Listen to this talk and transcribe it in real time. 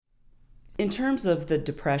In terms of the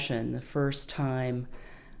depression, the first time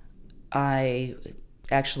I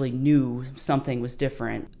actually knew something was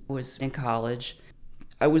different was in college.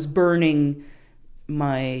 I was burning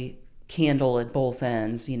my candle at both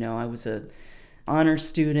ends. I was a honor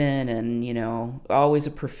student and, always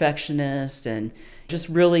a perfectionist and just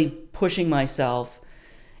really pushing myself.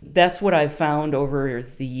 That's what I've found over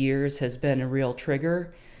the years has been a real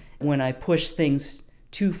trigger. When I push things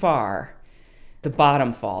too far, the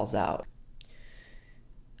bottom falls out.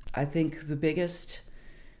 I think the biggest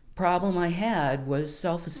problem I had was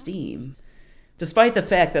self-esteem. Despite the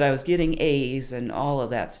fact that I was getting A's and all of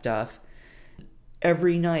that stuff,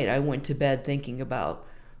 every night I went to bed thinking about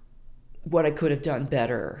what I could have done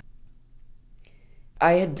better.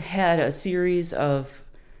 I had had a series of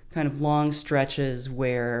kind of long stretches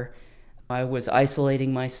where I was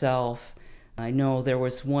isolating myself. I know there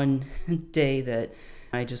was one day that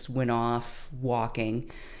I just went off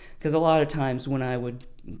walking, because a lot of times when I would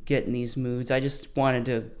get in these moods, I just wanted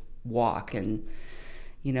to walk and,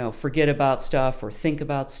 forget about stuff or think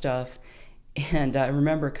about stuff. And I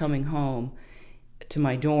remember coming home to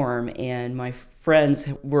my dorm and my friends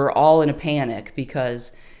were all in a panic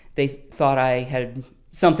because they thought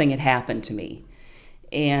something had happened to me.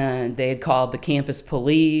 And they had called the campus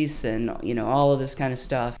police and, all of this kind of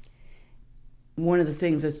stuff. One of the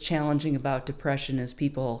things that's challenging about depression is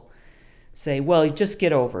people say, well, just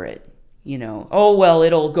get over it. Oh, well,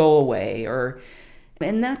 it'll go away.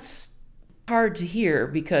 And that's hard to hear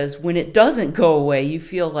because when it doesn't go away, you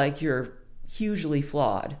feel like you're hugely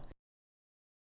flawed.